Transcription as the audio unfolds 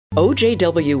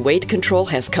OJW Weight Control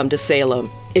has come to Salem.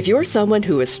 If you're someone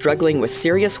who is struggling with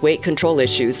serious weight control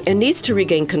issues and needs to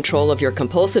regain control of your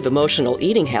compulsive emotional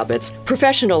eating habits,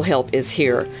 professional help is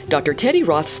here. Dr. Teddy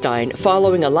Rothstein,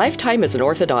 following a lifetime as an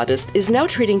orthodontist, is now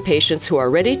treating patients who are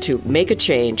ready to make a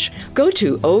change. Go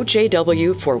to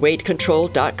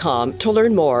OJWforweightcontrol.com to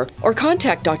learn more or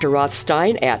contact Dr.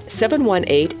 Rothstein at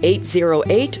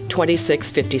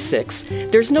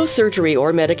 718-808-2656. There's no surgery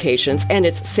or medications, and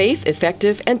it's safe,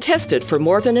 effective, and tested for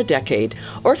more than a decade.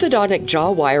 Orthodontic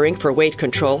jaw wiring for weight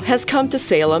control has come to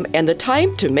Salem, and the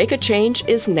time to make a change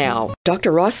is now.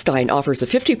 Dr. Rothstein offers a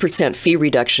 50% fee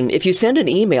reduction if you send an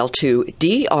email to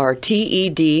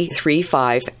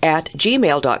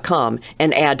drted35@gmail.com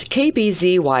and add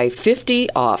KBZY 50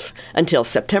 off until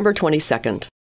September 22nd.